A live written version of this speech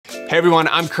Hey everyone,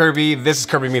 I'm Kirby, this is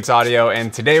Kirby Meets Audio,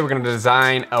 and today we're gonna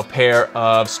design a pair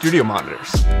of studio monitors.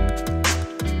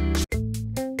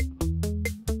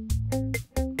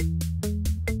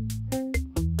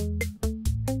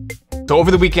 So over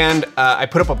the weekend, I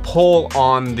put up a poll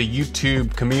on the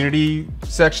YouTube community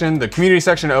section,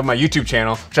 of my YouTube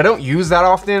channel, which I don't use that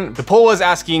often. The poll was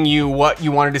asking you what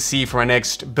you wanted to see for my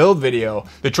next build video.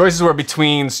 The choices were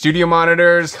between studio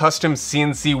monitors, custom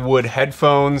CNC wood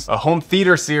headphones, a home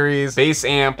theater series, bass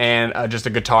amp, and just a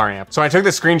guitar amp. So when I took the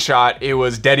screenshot, it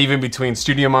was dead even between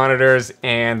studio monitors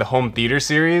and the home theater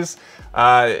series.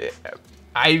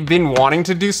 I've been wanting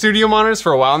to do studio monitors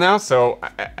for a while now, so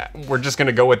we're just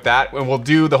gonna go with that, and we'll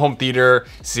do the home theater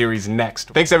series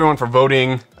next. Thanks everyone for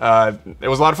voting. It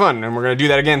was a lot of fun, and we're gonna do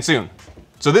that again soon.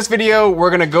 So this video,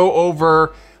 we're gonna go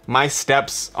over my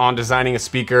steps on designing a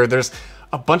speaker. There's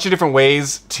a bunch of different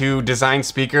ways to design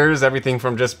speakers, everything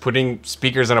from just putting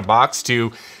speakers in a box to,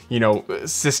 you know,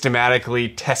 systematically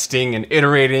testing and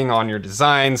iterating on your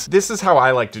designs. This is how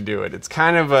I like to do it. It's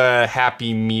kind of a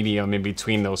happy medium in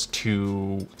between those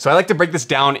two. So I like to break this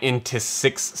down into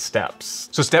 6 steps.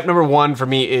 So step number 1 for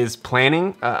me is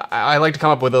planning. I like to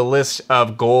come up with a list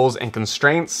of goals and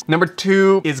constraints. Number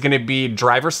 2 is gonna be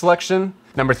driver selection.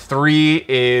 Number 3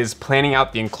 is planning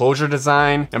out the enclosure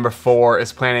design. Number 4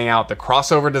 is planning out the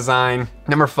crossover design.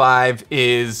 Number 5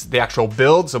 is the actual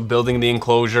build, so building the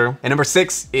enclosure. And number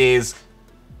 6 is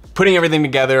putting everything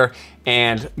together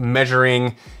and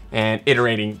measuring and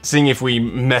iterating, seeing if we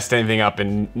messed anything up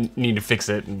and need to fix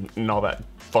it and all that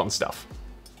fun stuff.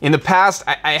 In the past,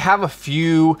 I have a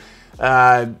few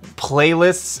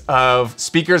playlists of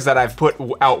speakers that I've put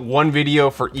out one video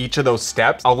for each of those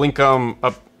steps. I'll link them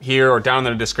up here or down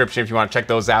in the description if you want to check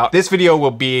those out. This video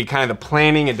will be kind of the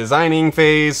planning and designing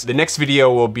phase. The next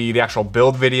video will be the actual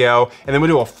build video, and then we'll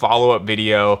do a follow-up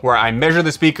video where I measure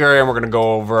the speaker and we're gonna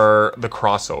go over the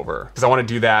crossover, because I want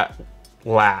to do that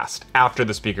last, after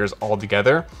the speakers all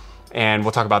together, and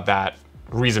we'll talk about that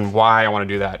reason why I want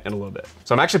to do that in a little bit.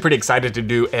 So I'm actually pretty excited to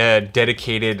do a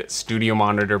dedicated studio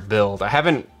monitor build. I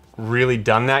haven't really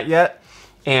done that yet,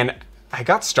 and I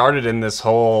got started in this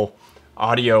whole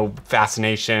audio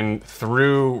fascination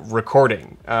through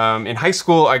recording. In high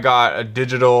school, I got a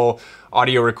digital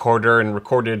audio recorder and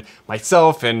recorded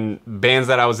myself and bands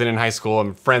that I was in high school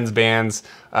and friends' bands.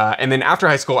 And then after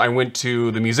high school, I went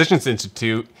to the Musicians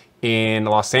Institute in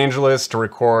Los Angeles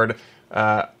to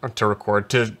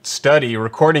study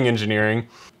recording engineering,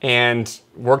 and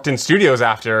worked in studios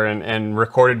after and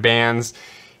recorded bands.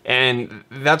 And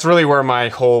that's really where my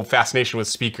whole fascination with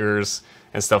speakers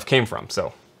and stuff came from.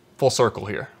 So full circle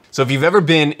here. So if you've ever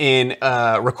been in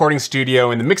a recording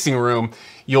studio in the mixing room,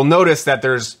 you'll notice that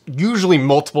there's usually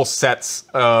multiple sets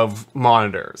of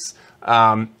monitors.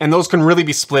 And those can really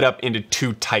be split up into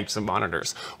 2 types of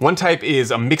monitors. One type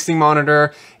is a mixing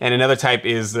monitor, and another type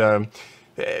is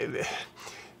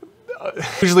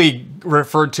usually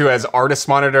referred to as artist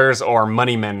monitors or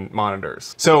money men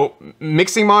monitors. So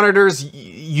mixing monitors,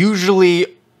 usually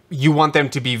you want them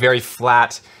to be very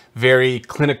flat, very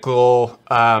clinical.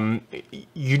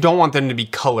 You don't want them to be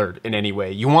colored in any way.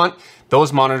 You want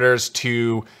those monitors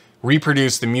to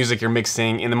reproduce the music you're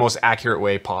mixing in the most accurate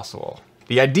way possible.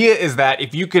 The idea is that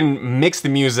if you can mix the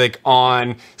music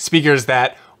on speakers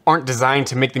that aren't designed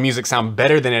to make the music sound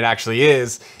better than it actually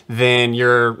is, then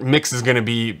your mix is gonna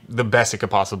be the best it could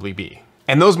possibly be.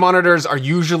 And those monitors are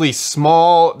usually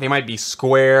small, they might be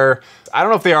square. I don't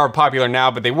know if they are popular now,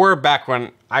 but they were back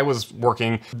when I was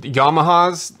working.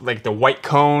 Yamaha's, like the white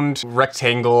coned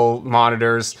rectangle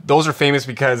monitors, those are famous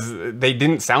because they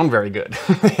didn't sound very good.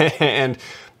 And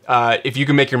if you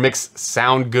can make your mix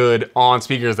sound good on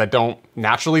speakers that don't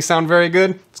naturally sound very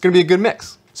good, it's gonna be a good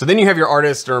mix. So then you have your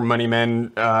artist or money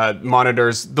men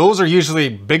monitors. Those are usually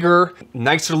bigger,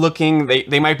 nicer looking.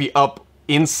 They might be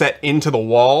inset into the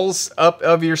walls up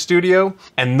of your studio,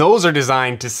 and those are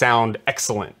designed to sound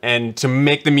excellent and to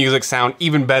make the music sound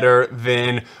even better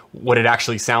than what it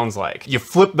actually sounds like. You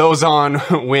flip those on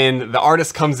when the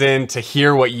artist comes in to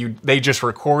hear what they just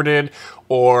recorded,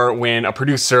 or when a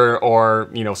producer or,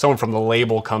 you know, someone from the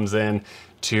label comes in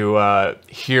to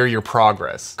hear your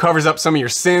progress. Covers up some of your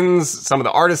sins, some of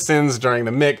the artist sins during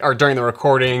the mix or during the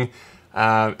recording,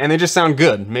 and they just sound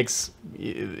good, makes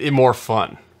it more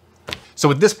fun. So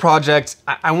with this project,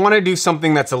 I want to do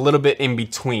something that's a little bit in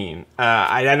between.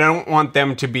 I don't want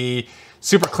them to be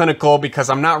super clinical because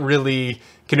I'm not really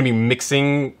going to be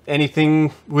mixing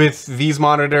anything with these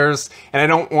monitors, and I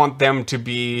don't want them to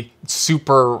be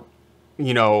super,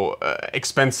 you know,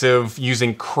 expensive,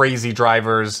 using crazy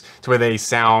drivers to where they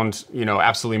sound, you know,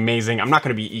 absolutely amazing. I'm not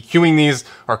going to be EQing these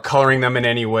or coloring them in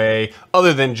any way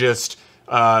other than just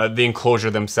the enclosure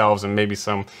themselves and maybe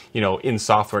some, in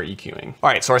software EQing. All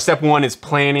right, so our step one is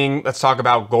planning. Let's talk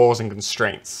about goals and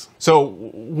constraints. So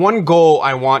one goal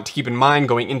I want to keep in mind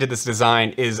going into this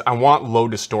design is I want low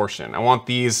distortion. I want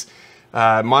these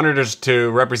monitors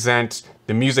to represent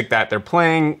the music that they're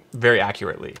playing very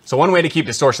accurately. So one way to keep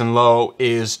distortion low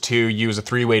is to use a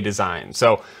three-way design.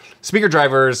 So speaker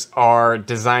drivers are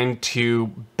designed to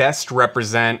best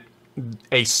represent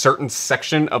a certain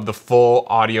section of the full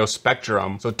audio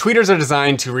spectrum. So tweeters are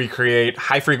designed to recreate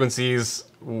high frequencies,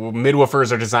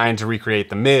 mid-woofers are designed to recreate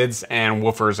the mids, and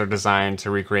woofers are designed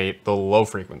to recreate the low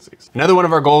frequencies. Another one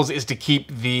of our goals is to keep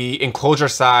the enclosure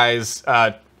size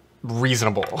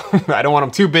reasonable. I don't want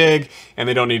them too big and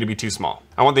they don't need to be too small.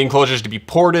 I want the enclosures to be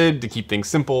ported to keep things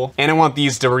simple. And I want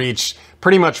these to reach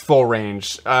pretty much full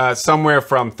range, somewhere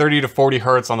from 30 to 40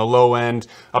 Hertz on the low end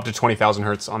up to 20,000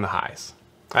 Hertz on the highs.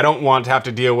 I don't want to have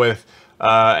to deal with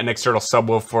an external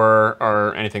subwoofer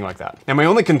or anything like that. And my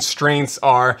only constraints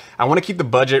are, I want to keep the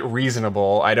budget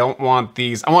reasonable. I don't want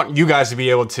these, I want you guys to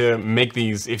be able to make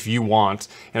these if you want.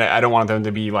 And I don't want them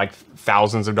to be like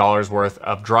thousands of dollars worth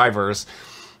of drivers.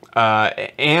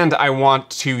 And I want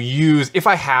to use, if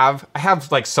I have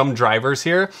like some drivers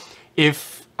here.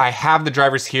 If I have the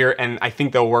drivers here and I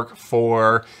think they'll work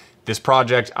for this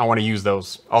project, I want to use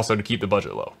those also to keep the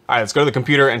budget low. All right, let's go to the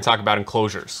computer and talk about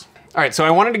enclosures. All right, so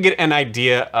I wanted to get an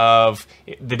idea of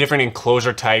the different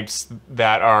enclosure types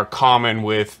that are common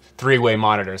with three-way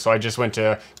monitors. So I just went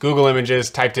to Google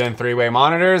Images, typed in three-way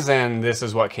monitors, and this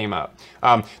is what came up.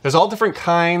 There's all different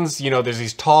kinds. There's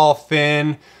these tall,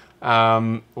 thin,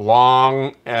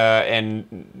 long,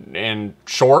 and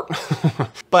short.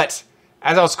 But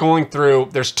as I was scrolling through,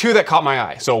 there's two that caught my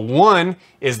eye. So one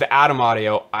is the Atom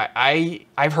Audio.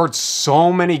 I've heard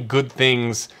so many good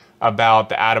things about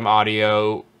the Atom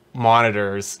Audio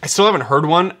monitors. I still haven't heard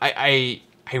one. I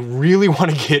really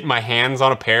want to get my hands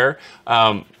on a pair,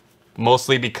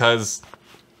 mostly because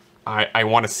I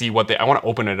want to see what I want to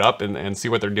open it up and see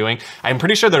what they're doing. I'm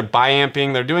pretty sure they're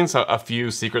bi-amping. They're doing a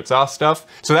few secret sauce stuff.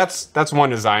 So that's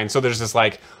one design. So there's this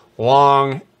like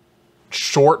long,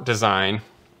 short design.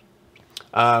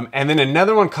 And then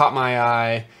another one caught my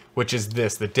eye, which is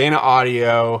this, the Dana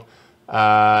Audio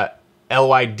LYD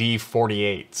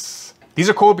 48s. These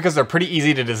are cool because they're pretty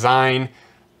easy to design.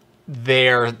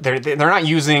 They're not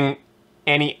using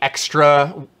any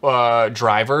extra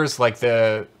drivers like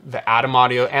the Atom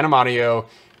Audio. Atom Audio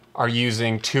are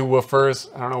using two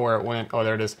woofers. I don't know where it went. Oh,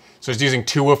 there it is. So it's using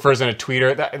two woofers and a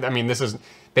tweeter.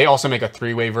 They also make a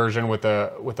three-way version with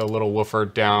a little woofer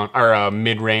down, or a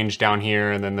mid-range down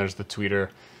here, and then there's the tweeter.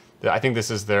 I think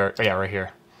this is their, yeah, right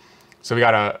here. So we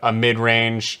got a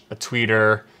mid-range, a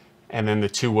tweeter, and then the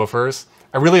two woofers.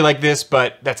 I really like this,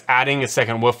 but that's adding a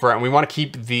second woofer, and we want to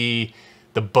keep the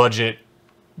budget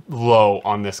low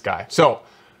on this guy. So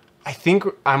I think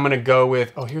I'm gonna go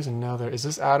with, oh, here's another, is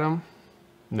this Atom?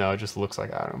 No, it just looks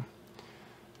like Atom.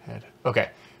 Head. Okay,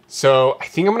 so I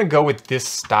think I'm gonna go with this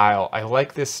style. I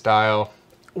like this style.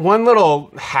 One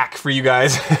little hack for you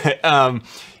guys,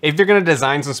 if you're gonna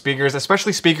design some speakers,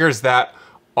 especially speakers that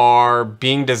are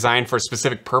being designed for a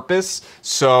specific purpose,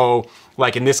 so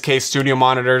like in this case, studio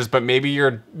monitors, but maybe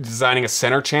you're designing a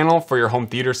center channel for your home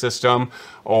theater system,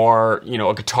 or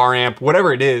a guitar amp,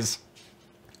 whatever it is,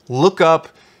 look up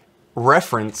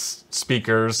reference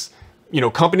speakers,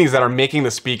 companies that are making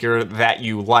the speaker that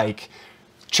you like.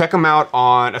 Check them out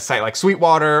on a site like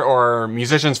Sweetwater or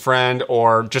Musician's Friend,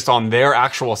 or just on their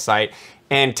actual site,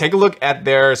 and take a look at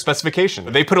their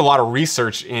specification. They put a lot of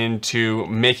research into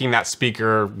making that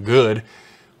speaker good.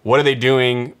 What are they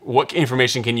doing? What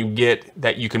information can you get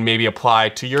that you can maybe apply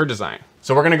to your design?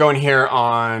 So we're gonna go in here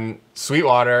on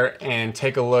Sweetwater and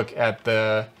take a look at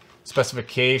the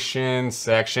specification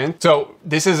section. So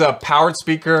this is a powered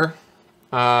speaker.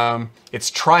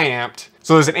 It's tri-amped.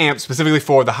 So there's an amp specifically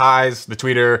for the highs, the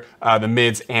tweeter, the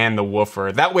mids, and the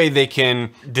woofer. That way they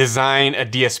can design a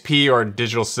DSP, or a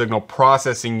digital signal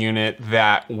processing unit,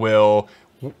 that will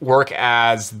work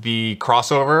as the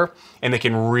crossover, and they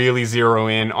can really zero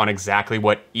in on exactly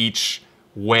what each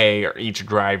way or each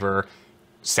driver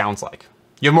sounds like.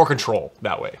 You have more control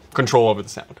that way, control over the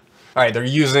sound. All right, they're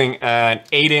using an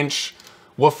 8-inch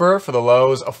woofer for the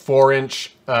lows, a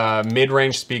 4-inch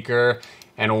mid-range speaker,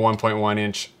 and a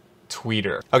 1.1-inch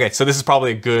tweeter. Okay, so this is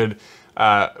probably a good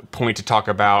point to talk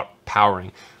about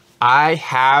powering. I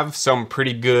have some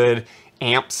pretty good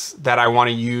amps that I want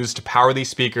to use to power these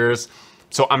speakers,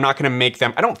 so I'm not gonna make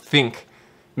them, I don't think,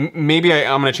 maybe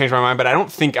I'm gonna change my mind, but I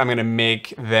don't think I'm gonna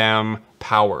make them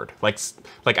powered. Like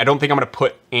I don't think I'm gonna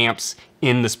put amps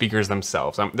in the speakers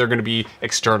themselves. They're gonna be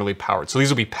externally powered. So these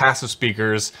will be passive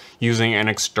speakers using an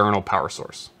external power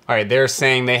source. All right, they're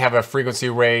saying they have a frequency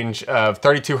range of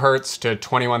 32 Hertz to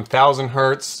 21,000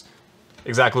 Hertz.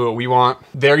 Exactly what we want.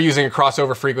 They're using a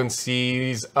crossover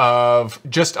frequencies of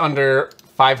just under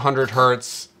 500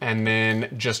 Hertz and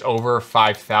then just over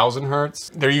 5,000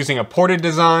 Hertz. They're using a ported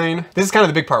design. This is kind of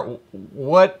the big part.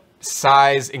 What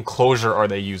size enclosure are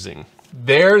they using?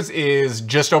 Theirs is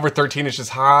just over 13 inches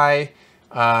high,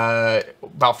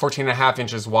 about 14 and a half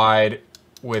inches wide,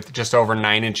 with just over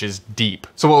 9 inches deep.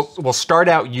 So we'll start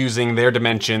out using their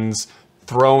dimensions,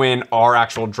 throw in our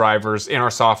actual drivers in our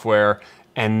software,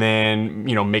 and then,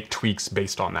 you know, make tweaks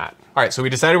based on that. All right, so we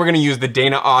decided we're gonna use the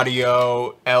Dana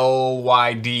Audio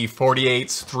LYD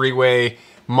 48s three-way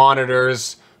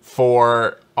monitors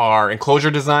for our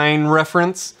enclosure design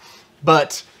reference.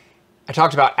 But I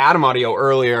talked about Atom Audio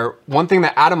earlier. One thing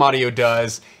that Atom Audio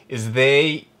does is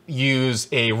they use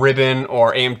a ribbon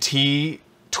or AMT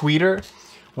tweeter,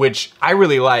 which I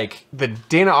really like. The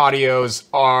Dana Audios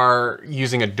are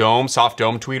using a dome, soft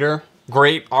dome tweeter.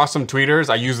 Great, awesome tweeters.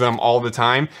 I use them all the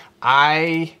time.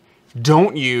 I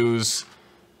don't use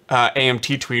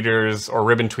AMT tweeters or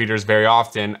ribbon tweeters very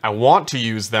often. I want to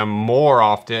use them more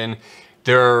often.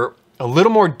 They're a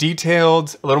little more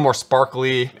detailed, a little more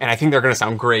sparkly, and I think they're gonna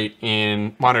sound great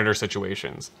in monitor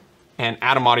situations. And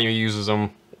Atom Audio uses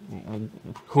them.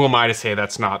 Who am I to say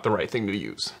that's not the right thing to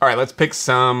use? All right, let's pick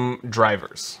some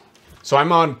drivers. So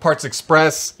I'm on Parts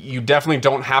Express. You definitely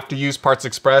don't have to use Parts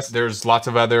Express. There's lots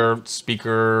of other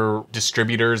speaker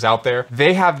distributors out there.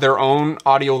 They have their own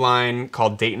audio line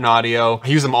called Dayton Audio. I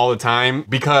use them all the time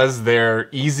because they're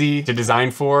easy to design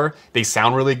for, they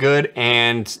sound really good,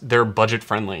 and they're budget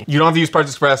friendly. You don't have to use Parts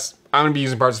Express. I'm gonna be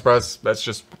using Parts Express. That's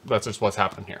just what's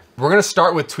happening here. We're gonna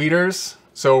start with tweeters.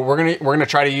 So we're gonna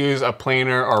try to use a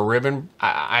planar or ribbon.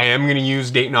 I am gonna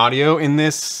use Dayton Audio in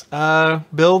this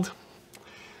build.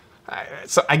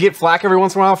 So I get flack every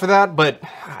once in a while for that, but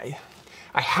I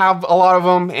have a lot of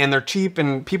them and they're cheap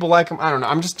and people like them. I don't know,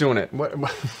 I'm just doing it.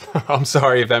 I'm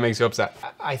sorry if that makes you upset.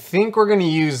 I think we're gonna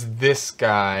use this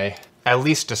guy, at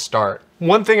least to start.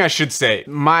 One thing I should say,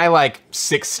 my like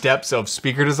 6 steps of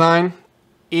speaker design,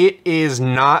 it is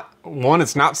not, one,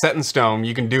 it's not set in stone.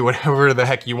 You can do whatever the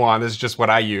heck you want. This is just what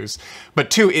I use. But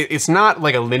 2, it's not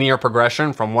like a linear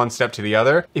progression from one step to the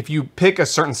other. If you pick a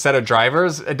certain set of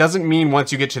drivers, it doesn't mean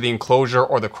once you get to the enclosure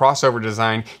or the crossover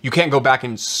design, you can't go back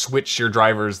and switch your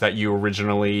drivers that you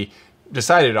originally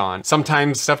decided on.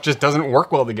 Sometimes stuff just doesn't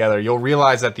work well together. You'll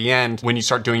realize at the end when you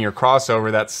start doing your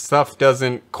crossover that stuff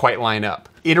doesn't quite line up.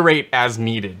 Iterate as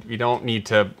needed. You don't need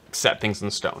to set things in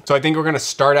stone. So I think we're gonna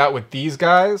start out with these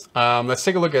guys. Let's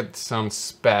take a look at some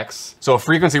specs. So a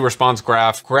frequency response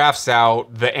graph graphs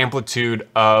out the amplitude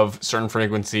of certain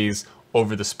frequencies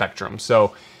over the spectrum.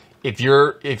 So if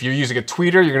you're using a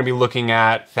tweeter, you're gonna be looking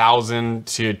at 1,000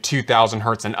 to 2,000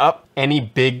 Hertz and up. Any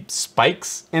big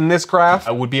spikes in this graph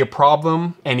would be a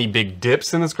problem. Any big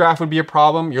dips in this graph would be a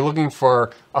problem. You're looking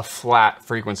for a flat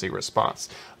frequency response.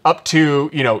 Up to,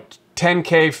 you know,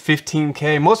 10K,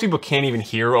 15K. Most people can't even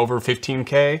hear over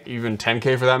 15K, even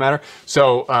 10K for that matter.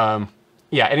 So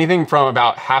yeah, anything from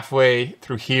about halfway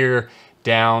through here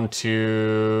down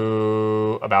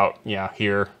to about, yeah,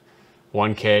 here,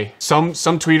 1K. Some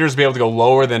tweeters will be able to go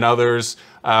lower than others.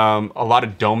 A lot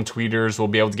of dome tweeters will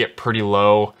be able to get pretty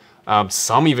low.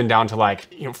 Some even down to like,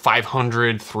 you know,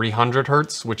 500, 300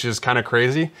 Hertz, which is kind of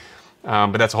crazy.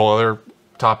 But that's a whole other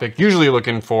topic. Usually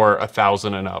looking for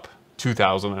 1,000 and up.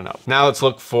 2,000 and up. Now let's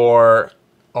look for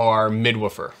our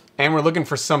midwoofer. And we're looking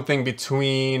for something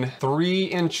between 3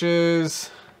 inches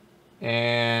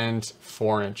and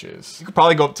 4 inches. You could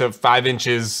probably go up to 5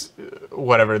 inches,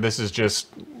 whatever. This is just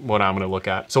what I'm gonna look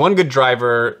at. So one good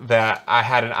driver that I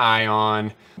had an eye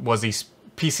on was these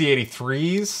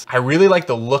PC83s. I really like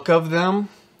the look of them.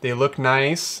 They look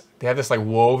nice. They have this like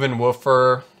woven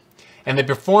woofer and they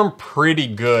perform pretty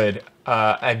good.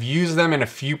 I've used them in a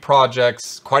few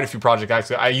projects, quite a few projects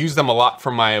actually. I use them a lot for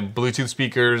my Bluetooth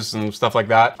speakers and stuff like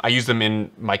that. I use them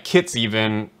in my kits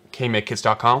even,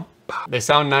 kmakekits.com. They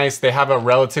sound nice. They have a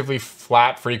relatively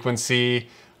flat frequency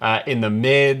in the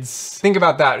mids. Think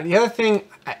about that. The other thing,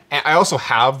 I also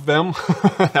have them.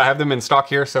 I have them in stock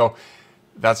here, so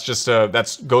that's just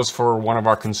that goes for one of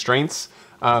our constraints.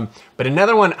 But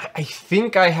another one, I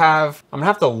think I have, I'm gonna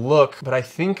have to look, but I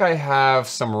think I have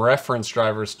some reference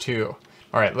drivers too.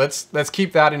 All right, let's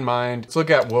keep that in mind. Let's look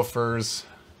at woofers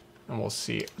and we'll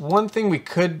see. One thing we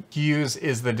could use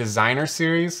is the Designer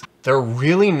series. They're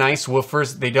really nice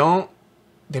woofers.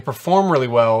 They perform really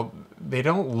well. They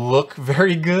don't look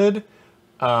very good.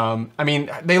 I mean,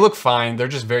 they look fine. They're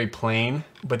just very plain,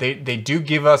 but they do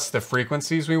give us the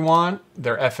frequencies we want.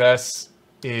 Their FS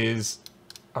is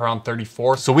around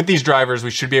 34. So with these drivers,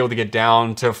 we should be able to get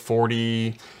down to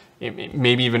 40,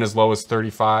 maybe even as low as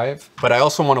 35. But I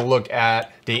also want to look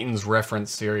at Dayton's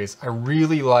reference series. I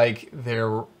really like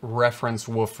their reference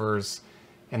woofers,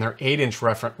 and their 8-inch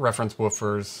reference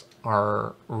woofers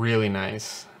are really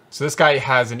nice. So this guy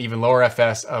has an even lower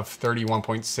FS of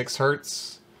 31.6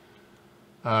 hertz.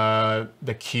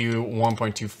 The Q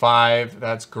 1.25,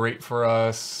 that's great for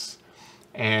us,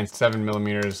 and 7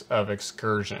 millimeters of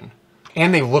excursion.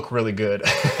 And they look really good.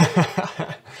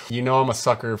 You know I'm a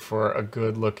sucker for a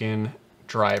good looking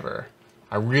driver.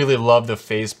 I really love the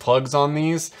phase plugs on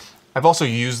these. I've also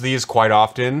used these quite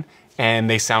often and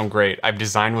they sound great. I've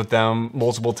designed with them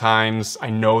multiple times. I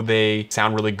know they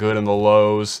sound really good in the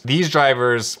lows. These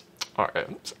drivers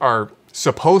are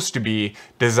supposed to be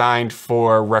designed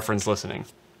for reference listening.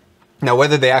 Now,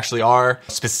 whether they actually are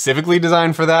specifically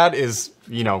designed for that is,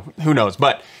 you know, who knows,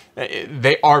 but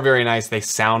they are very nice. They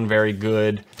sound very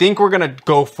good. I think we're gonna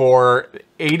go for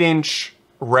 8-inch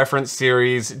reference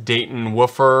series Dayton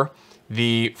woofer,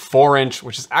 the 4-inch,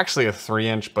 which is actually a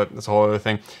 3-inch, but that's a whole other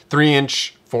thing.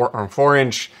 3-inch,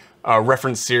 4-inch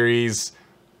reference series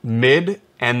mid,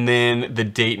 and then the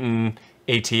Dayton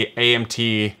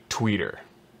AMT tweeter.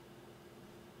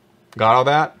 Got all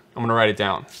that? I'm gonna write it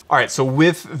down. All right, so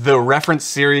with the reference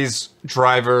series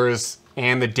drivers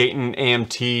and the Dayton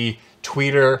AMT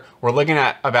tweeter, we're looking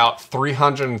at about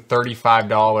 $335,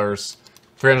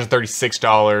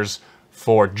 $336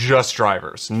 for just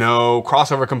drivers. No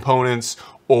crossover components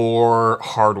or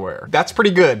hardware. That's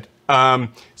pretty good,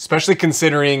 especially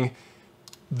considering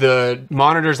the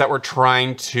monitors that we're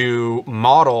trying to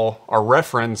model or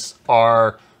reference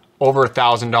are over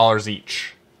 $1,000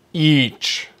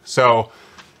 each. So,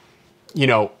 you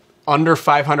know, under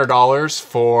 $500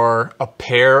 for a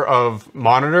pair of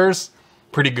monitors,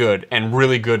 pretty good, and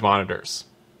really good monitors.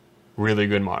 Really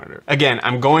good monitor. Again,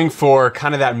 I'm going for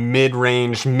kind of that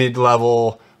mid-range,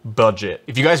 mid-level budget.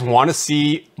 If you guys want to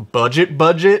see budget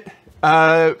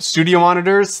studio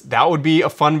monitors, that would be a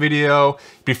fun video.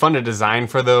 It'd be fun to design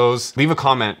for those. Leave a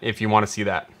comment if you want to see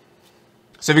that.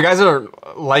 So if you guys are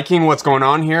liking what's going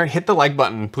on here, hit the like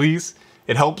button, please.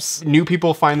 It helps new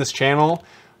people find this channel.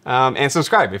 And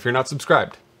subscribe if you're not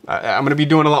subscribed. I'm gonna be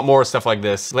doing a lot more stuff like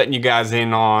this, letting you guys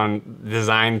in on the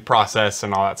design process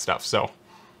and all that stuff, so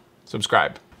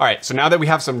subscribe. All right, so now that we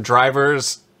have some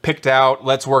drivers picked out,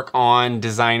 let's work on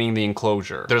designing the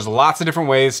enclosure. There's lots of different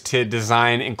ways to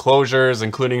design enclosures,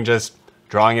 including just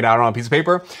drawing it out on a piece of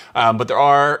paper, but there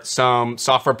are some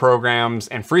software programs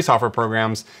and free software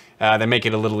programs that make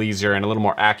it a little easier and a little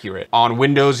more accurate. On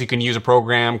Windows, you can use a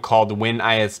program called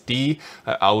WinISD.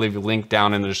 I'll leave a link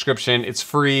down in the description. It's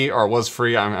free, or it was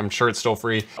free. I'm sure it's still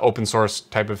free. Open source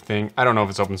type of thing. I don't know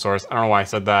if it's open source. I don't know why I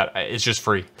said that. It's just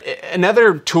free.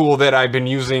 Another tool that I've been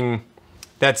using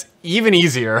that's even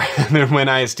easier than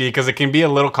WinISD, because it can be a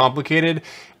little complicated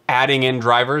adding in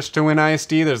drivers to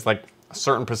WinISD. There's like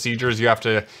certain procedures you have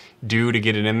to do to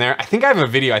get it in there. I think I have a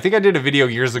video. I think I did a video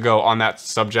years ago on that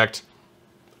subject.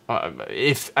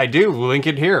 If I do, we'll link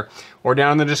it here or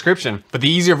down in the description. But the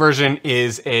easier version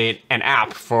is an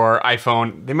app for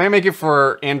iPhone. They might make it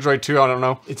for Android too, I don't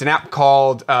know. It's an app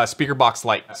called Speakerbox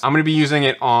Lite. I'm gonna be using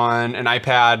it on an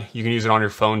iPad. You can use it on your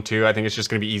phone too. I think it's just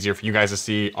gonna be easier for you guys to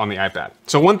see on the iPad.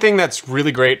 So one thing that's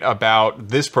really great about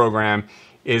this program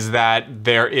is that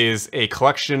there is a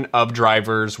collection of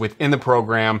drivers within the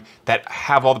program that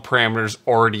have all the parameters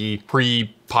already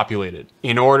pre-populated.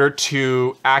 In order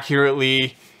to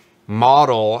accurately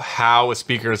model how a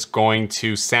speaker is going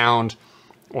to sound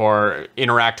or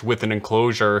interact with an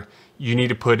enclosure, you need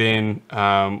to put in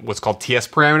what's called TS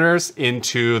parameters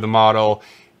into the model.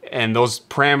 And those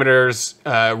parameters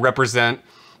represent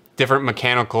different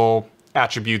mechanical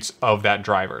attributes of that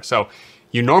driver. So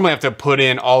you normally have to put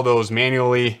in all those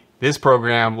manually. This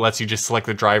program lets you just select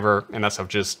the driver and that stuff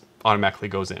just automatically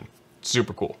goes in.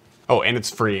 Super cool. Oh, and it's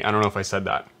free. I don't know if I said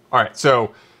that. All right,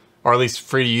 so, or at least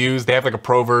free to use. They have like a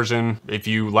pro version. If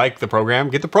you like the program,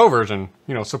 get the pro version.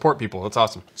 You know, support people, that's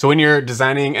awesome. So when you're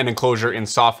designing an enclosure in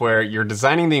software, you're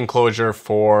designing the enclosure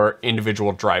for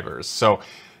individual drivers. So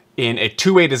in a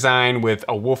two-way design with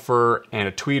a woofer and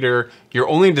a tweeter, you're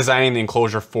only designing the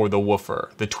enclosure for the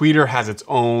woofer. The tweeter has its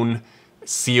own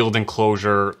sealed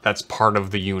enclosure that's part of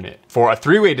the unit. For a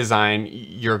three-way design,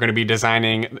 you're gonna be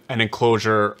designing an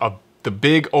enclosure of the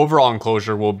big overall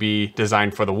enclosure will be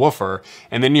designed for the woofer,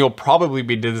 and then you'll probably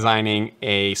be designing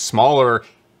a smaller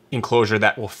enclosure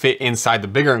that will fit inside the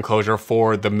bigger enclosure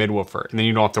for the midwoofer, and then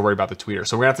you don't have to worry about the tweeter.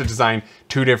 So we're gonna have to design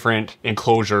 2 different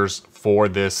enclosures for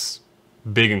this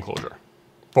big enclosure,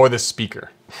 for this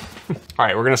speaker. All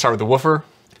right, we're gonna start with the woofer.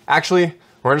 Actually,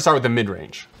 we're gonna start with the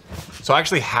mid-range. So I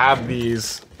actually have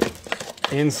these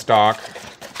in stock,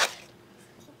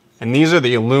 and these are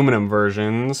the aluminum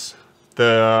versions,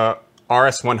 the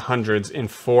RS100s in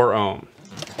 4 ohm.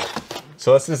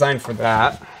 So let's design for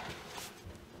that.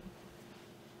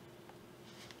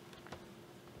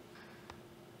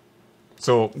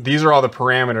 So these are all the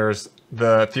parameters,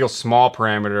 the feel small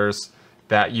parameters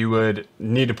that you would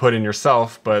need to put in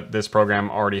yourself, but this program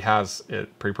already has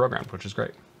it pre-programmed, which is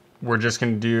great. We're just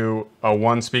gonna do a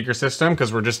 1 speaker system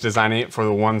because we're just designing it for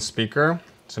the 1 speaker.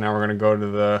 So now we're gonna go to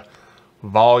the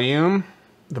volume.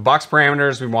 The box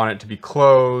parameters, we want it to be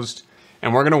closed,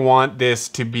 and we're gonna want this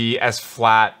to be as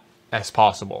flat as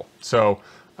possible. So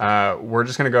we're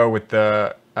just gonna go with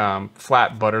the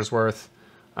flat Buttersworth.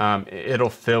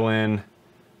 It'll fill in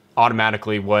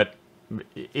automatically what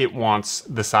it wants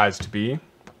the size to be.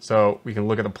 So we can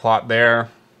look at the plot there.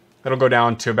 It'll go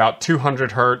down to about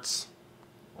 200 Hertz,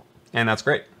 and that's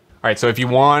great. All right, so if you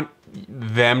want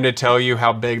them to tell you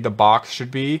how big the box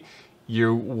should be,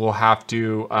 you will have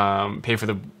to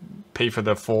pay for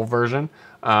the full version.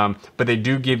 But they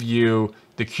do give you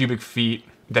the cubic feet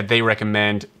that they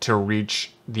recommend to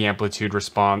reach the amplitude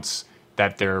response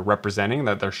that they're representing,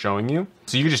 that they're showing you.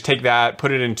 So you can just take that,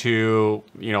 put it into,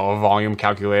 you know, a volume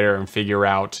calculator and figure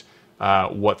out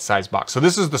what size box. So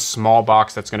this is the small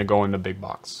box that's gonna go in the big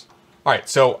box. All right,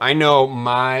 so I know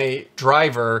my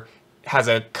driver has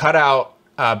a cutout,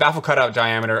 baffle cutout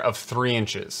diameter of 3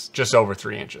 inches, just over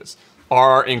 3 inches.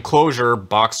 Our enclosure,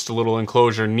 boxed little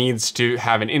enclosure, needs to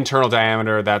have an internal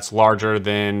diameter that's larger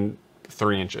than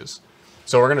 3 inches.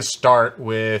 So we're gonna start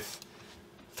with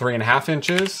 3.5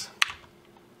 inches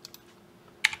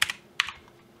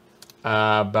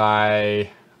by,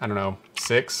 I don't know,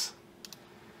 6,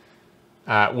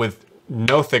 with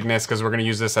no thickness because we're gonna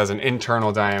use this as an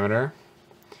internal diameter.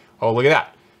 Oh, look at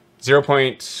that.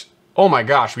 Oh my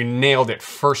gosh, we nailed it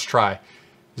first try.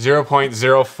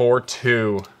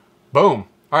 0.042. Boom.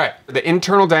 All right, the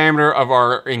internal diameter of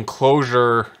our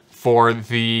enclosure for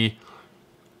the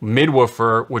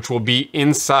midwoofer, which will be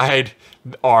inside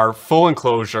our full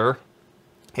enclosure,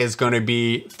 is going to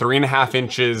be 3.5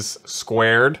 inches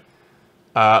squared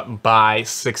by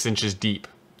 6 inches deep,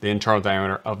 the internal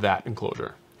diameter of that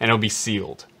enclosure, and it'll be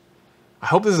sealed. I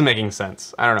hope this is making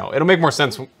sense. I don't know. It'll make more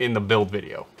sense in the build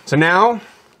video. So now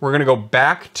we're gonna go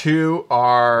back to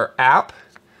our app.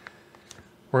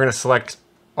 We're gonna select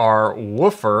our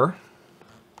woofer,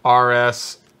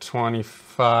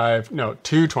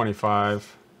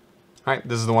 RS225. All right,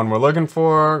 this is the one we're looking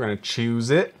for. We're gonna choose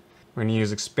it. We're gonna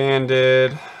use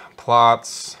expanded,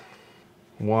 plots,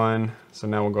 1. So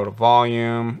now we'll go to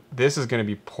volume. This is gonna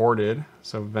be ported,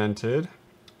 so vented.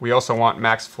 We also want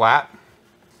max flat,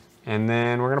 and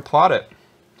then we're gonna plot it.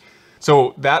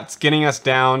 So that's getting us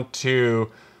down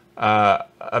to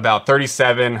about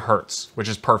 37 Hertz, which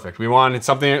is perfect. We wanted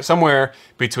something somewhere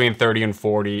between 30 and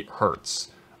 40 Hertz.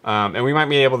 And we might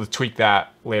be able to tweak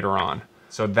that later on.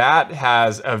 So that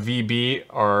has a VB,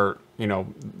 or you know,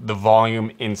 the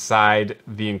volume inside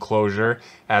the enclosure,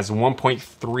 as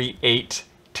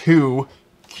 1.382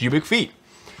 cubic feet.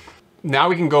 Now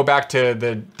we can go back to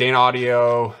the Dana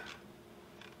Audio,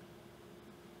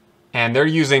 and they're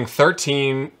using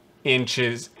 13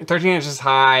 inches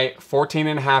high,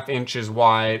 14.5 inches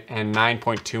wide, and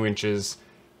 9.2 inches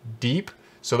deep.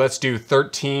 So let's do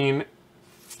 13,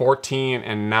 14,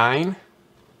 and 9.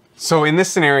 So in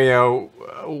this scenario,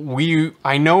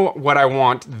 I know what I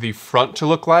want the front to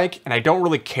look like, and I don't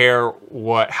really care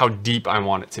how deep I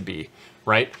want it to be,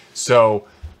 right? So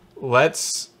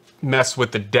let's mess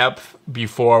with the depth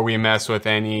before we mess with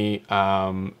any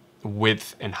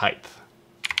width and height.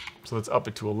 So let's up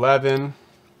it to 11.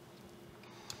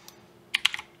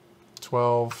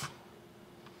 12.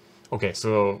 Okay,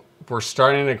 so we're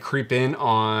starting to creep in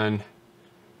on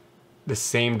the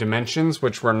same dimensions,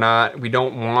 which we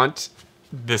don't want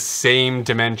the same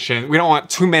dimension. We don't want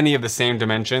too many of the same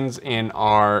dimensions in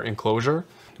our enclosure.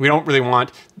 We don't really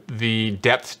want the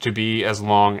depth to be as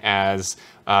long as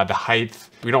the height.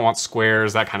 We don't want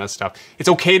squares, that kind of stuff. It's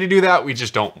okay to do that, we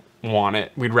just don't want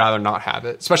it. We'd rather not have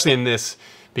it, especially in this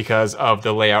because of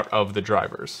the layout of the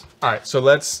drivers. All right, so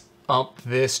let's up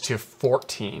this to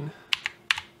 14.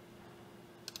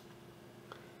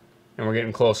 And we're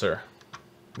getting closer.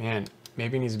 Man,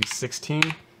 maybe it needs to be 16.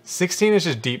 16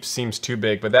 inches deep seems too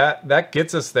big, but that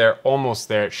gets us there, almost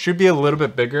there. It should be a little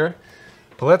bit bigger,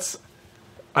 but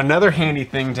another handy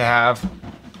thing to have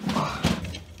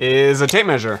is a tape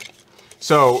measure.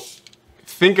 So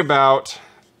think about,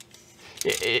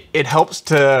 it helps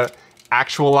to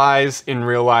actualize in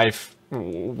real life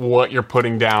what you're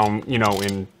putting down, you know,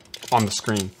 on the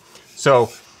screen. So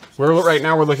right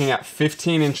now we're looking at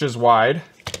 15 inches wide.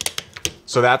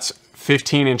 So that's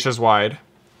 15 inches wide.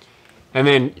 And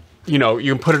then, you know,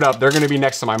 you can put it up. They're going to be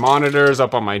next to my monitors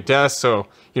up on my desk. So,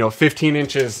 you know, 15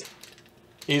 inches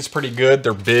is pretty good.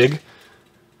 They're big,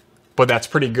 but that's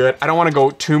pretty good. I don't want to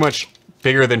go too much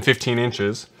bigger than 15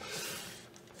 inches.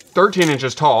 13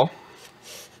 inches tall.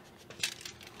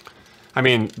 I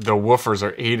mean, the woofers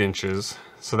are 8 inches.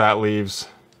 So that leaves,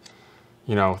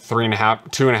 you know,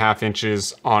 2.5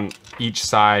 inches on each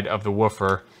side of the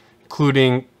woofer,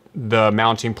 including the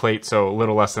mounting plate. So a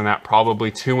little less than that, probably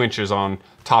 2 inches on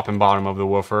top and bottom of the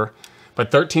woofer.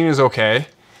 But 13 is okay.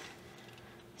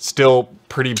 Still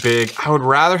pretty big. I would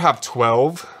rather have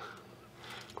 12.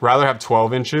 Rather have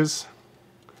 12 inches.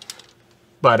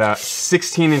 But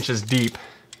 16 inches deep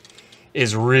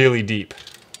is really deep.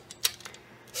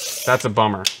 That's a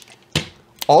bummer.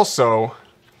 Also,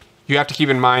 you have to keep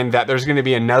in mind that there's going to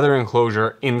be another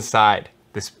enclosure inside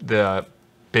the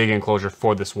big enclosure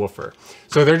for this woofer.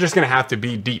 So they're just going to have to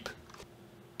be deep.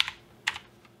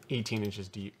 18 inches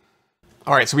deep.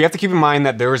 All right, so we have to keep in mind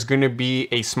that there is going to be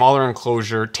a smaller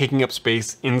enclosure taking up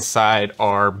space inside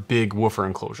our big woofer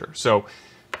enclosure. So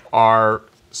our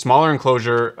smaller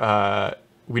enclosure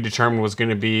we determined was going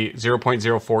to be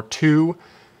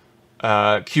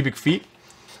 0.042 cubic feet.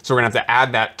 So we're going to have to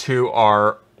add that to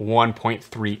our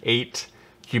 1.38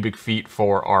 cubic feet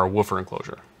for our woofer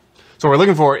enclosure. So what we're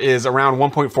looking for is around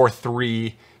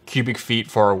 1.43 cubic feet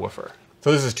for our woofer.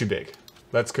 So this is too big.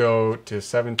 Let's go to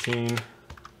 17,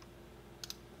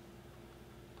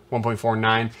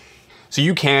 1.49. So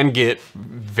you can get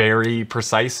very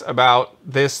precise about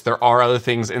this. There are other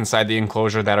things inside the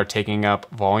enclosure that are taking up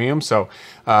volume. So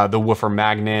the woofer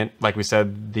magnet, like we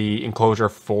said, the enclosure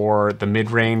for the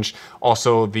mid-range,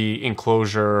 also the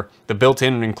enclosure, the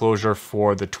built-in enclosure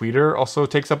for the tweeter also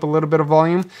takes up a little bit of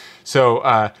volume.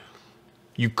 So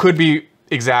you could be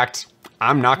exact.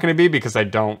 I'm not gonna be, because I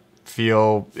don't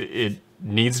feel it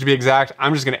needs to be exact.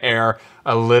 I'm just gonna err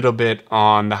a little bit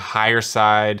on the higher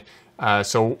side.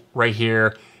 So right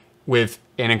here, with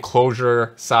an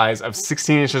enclosure size of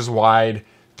 16 inches wide,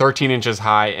 13 inches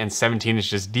high, and 17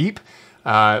 inches deep,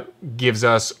 gives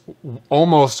us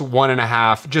almost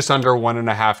 1.5, just under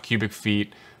 1.5 cubic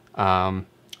feet of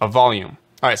volume.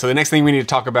 All right, so the next thing we need to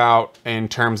talk about in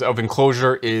terms of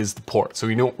enclosure is the port. So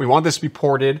we want this to be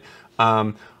ported.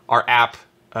 Our app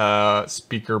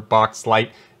speaker box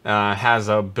light has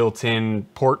a built-in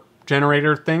port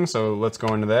generator thing, so let's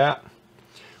go into that.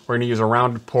 We're going to use a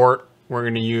rounded port. We're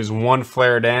going to use one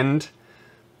flared end,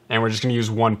 and we're just going to use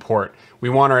one port. We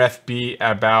want our FB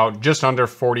about just under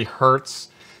 40 hertz.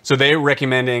 So they're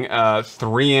recommending a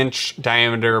 3-inch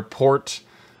diameter port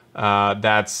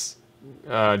that's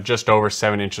just over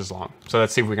 7 inches long. So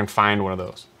let's see if we can find one of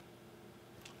those.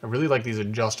 I really like these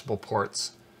adjustable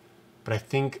ports, but I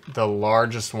think the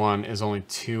largest one is only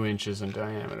 2 inches in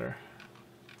diameter.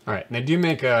 All right, and they do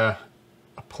make a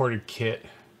ported kit.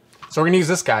 So we're gonna use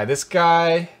this guy. This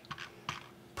guy,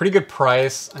 pretty good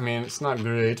price. I mean, it's not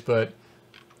great, but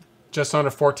just under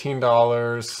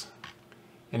 $14.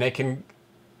 And they can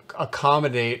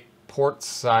accommodate port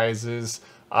sizes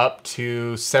up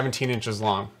to 17 inches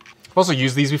long. I've also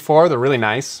used these before. They're really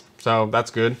nice, so that's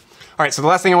good. All right, so the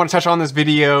last thing I want to touch on this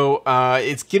video,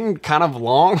 it's getting kind of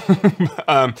long.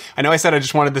 I know I said I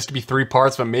just wanted this to be 3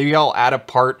 parts, but maybe I'll add a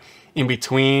part in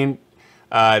between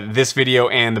this video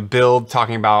and the build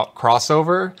talking about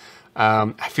crossover.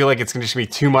 I feel like it's gonna just be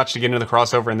too much to get into the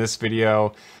crossover in this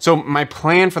video. So my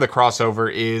plan for the crossover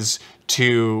is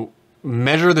to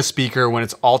measure the speaker when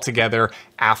it's all together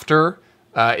after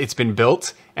it's been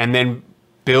built, and then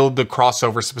build the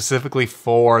crossover specifically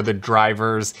for the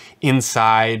drivers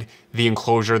inside the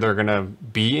enclosure they're gonna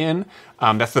be in.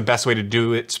 That's the best way to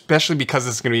do it, especially because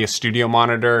it's gonna be a studio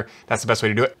monitor. That's the best way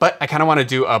to do it. But I kinda wanna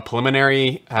do a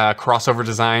preliminary crossover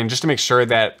design just to make sure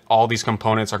that all these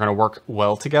components are gonna work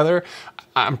well together.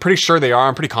 I'm pretty sure they are.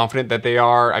 I'm pretty confident that they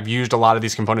are. I've used a lot of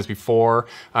these components before,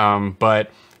 but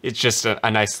it's just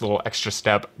a nice little extra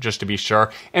step just to be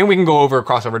sure. And we can go over a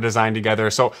crossover design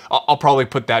together. So I'll probably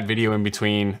put that video in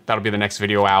between. That'll be the next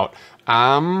video out.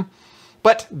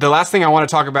 But the last thing I want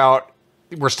to talk about,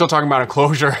 we're still talking about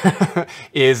enclosure,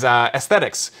 is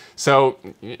aesthetics. So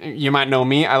you might know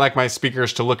me, I like my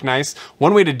speakers to look nice.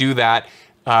 One way to do that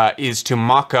is to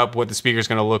mock up what the speaker is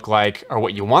going to look like, or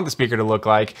what you want the speaker to look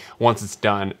like once it's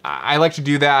done. I like to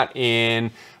do that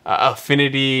in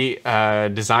Affinity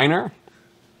Designer.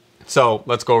 So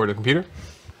let's go over to the computer.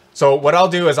 So what I'll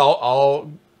do is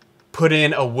I'll put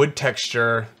in a wood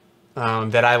texture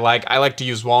that I like. I like to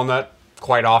use walnut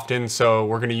quite often, so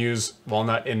we're gonna use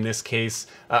walnut in this case.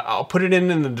 I'll put it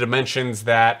in the dimensions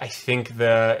that I think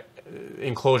the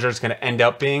enclosure is gonna end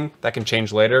up being. That can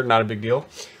change later, not a big deal.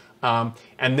 And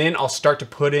then I'll start to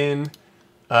put in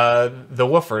the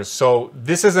woofers. So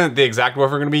this isn't the exact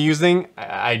woofer we're gonna be using.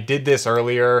 I did this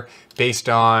earlier based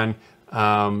on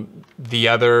the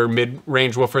other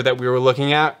mid-range woofer that we were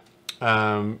looking at.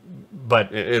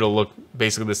 But it'll look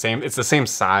basically the same. It's the same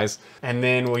size. And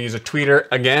then we'll use a tweeter.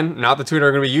 Again, not the tweeter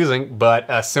I'm gonna be using, but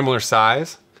a similar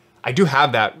size. I do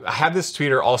have that. I have this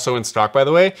tweeter also in stock, by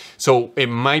the way. So it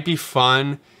might be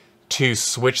fun to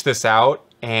switch this out,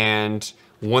 and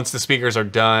once the speakers are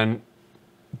done,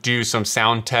 do some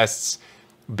sound tests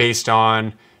based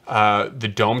on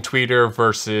the dome tweeter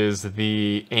versus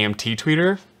the AMT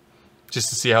tweeter, just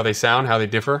to see how they sound, how they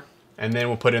differ. And then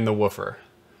we'll put in the woofer.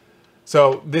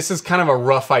 So this is kind of a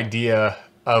rough idea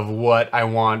of what I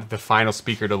want the final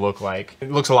speaker to look like.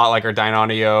 It looks a lot like our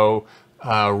Dynaudio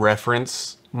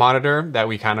reference monitor that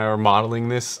we kind of are modeling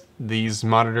these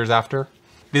monitors after.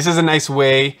 This is a nice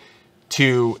way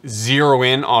to zero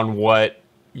in on what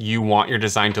you want your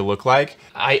design to look like.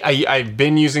 I've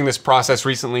been using this process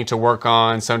recently to work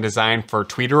on some design for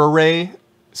tweeter array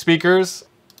speakers.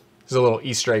 There's a little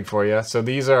Easter egg for you. So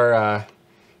these are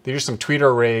some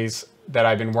tweeter arrays that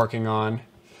I've been working on.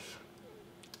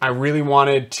 I really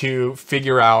wanted to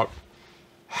figure out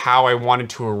how I wanted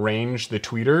to arrange the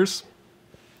tweeters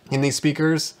in these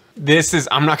speakers.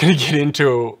 I'm not gonna get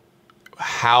into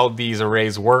how these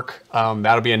arrays work.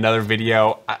 That'll be another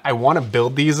video. I wanna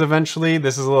build these eventually.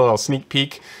 This is a little sneak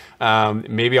peek.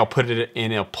 Maybe I'll put it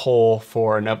in a poll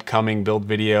for an upcoming build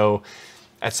video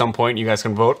at some point. You guys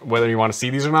can vote whether you wanna see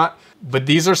these or not. But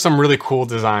these are some really cool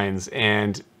designs,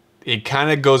 and it kind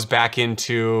of goes back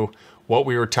into what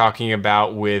we were talking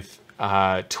about with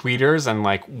tweeters and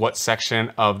like what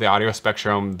section of the audio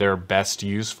spectrum they're best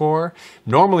used for.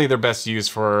 Normally they're best used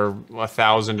for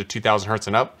 1,000 to 2,000 hertz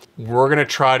and up. We're gonna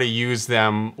try to use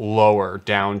them lower,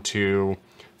 down to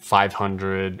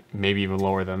 500, maybe even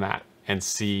lower than that, and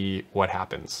see what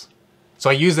happens.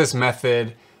 So I use this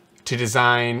method to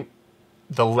design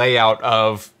the layout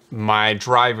of my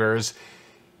drivers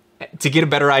to get a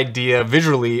better idea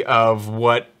visually of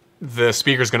what the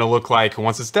speaker is going to look like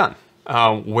once it's done,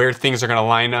 where things are going to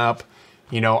line up.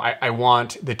 You know, I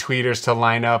want the tweeters to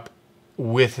line up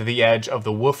with the edge of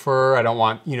the woofer. I don't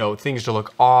want, you know, things to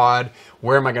look odd.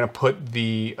 Where am I going to put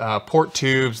the port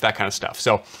tubes, that kind of stuff.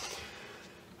 So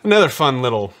another fun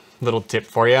little tip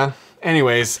for you.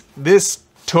 Anyways, this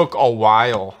took a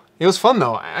while. It was fun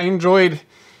though. I enjoyed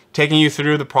taking you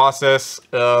through the process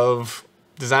of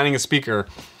designing a speaker.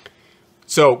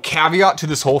 So caveat to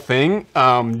this whole thing,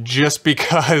 just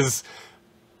because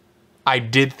I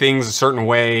did things a certain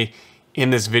way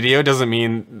in this video doesn't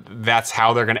mean that's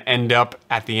how they're gonna end up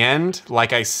at the end.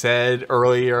 Like I said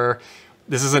earlier,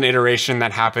 this is an iteration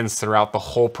that happens throughout the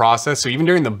whole process. So even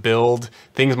during the build,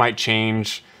 things might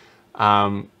change.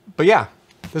 But yeah,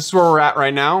 this is where we're at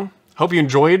right now. Hope you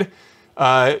enjoyed.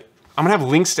 I'm gonna have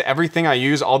links to everything I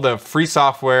use, all the free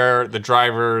software, the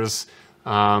drivers,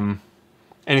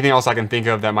 anything else I can think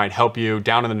of that might help you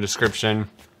down in the description.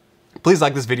 Please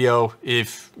like this video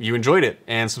if you enjoyed it,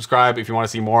 and subscribe if you want to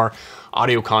see more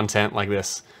audio content like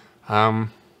this.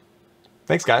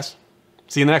 Thanks guys.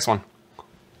 See you in the next one.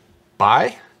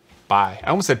 Bye. Bye. I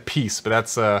almost said peace, but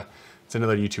that's it's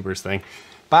another YouTuber's thing.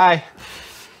 Bye.